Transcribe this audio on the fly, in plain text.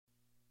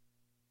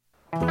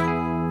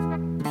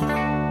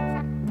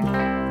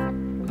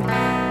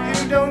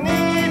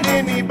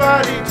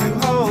anybody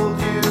to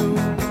hold you.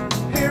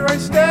 Here I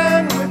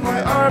stand with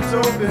my arms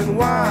open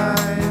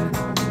wide.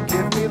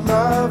 Give me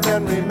love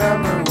and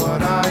remember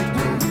what I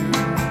told you.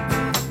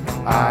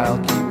 I'll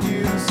keep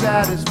you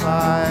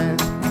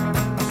satisfied.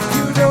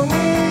 You don't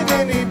need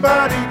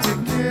anybody to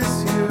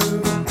kiss you.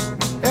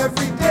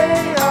 Every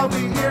day I'll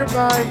be here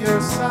by your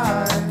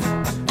side.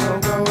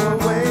 Don't go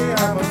away,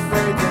 I'm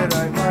afraid that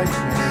I might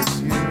miss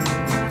you.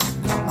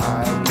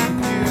 I'll keep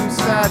you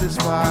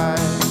satisfied.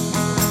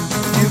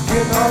 You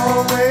can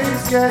always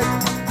get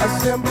a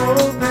simple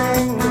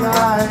thing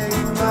like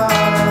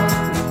love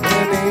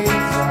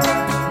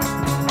anytime.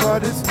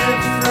 But it's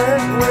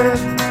different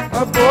with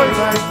a boy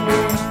like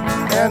me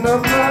and a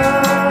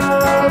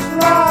love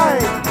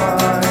like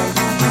mine.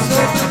 So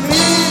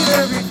believe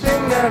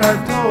everything that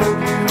I've told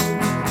you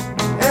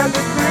and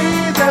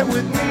agree that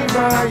with me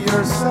by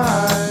your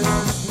side,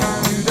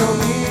 you don't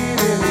need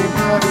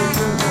anybody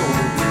to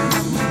hold you.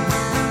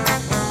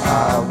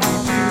 I'll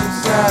keep you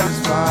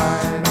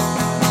satisfied.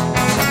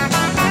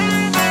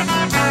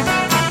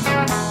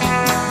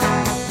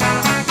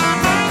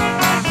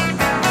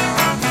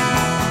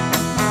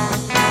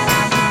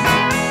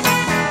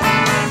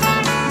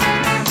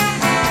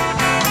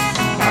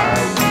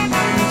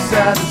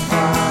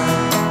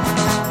 Satisfied.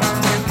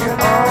 You can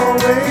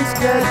always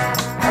get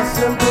a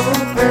simple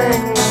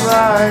thing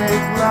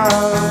like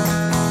love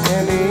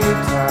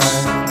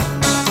anytime.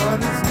 But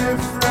it's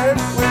different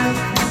with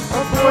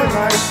a boy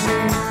like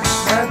me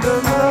and a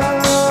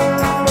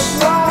love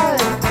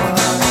like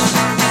mine.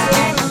 So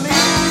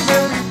believe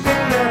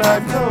everything that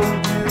I've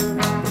told you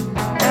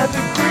and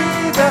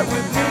agree that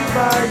with me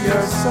by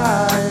your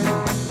side,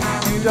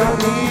 you don't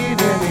need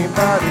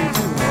anybody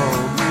to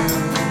hold you.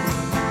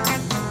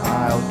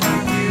 I'll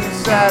keep you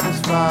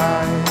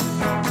satisfied.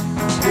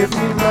 Give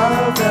me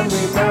love and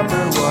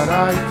remember what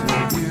I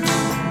told you.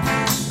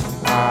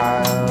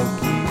 I'll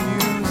keep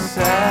you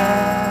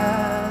satisfied.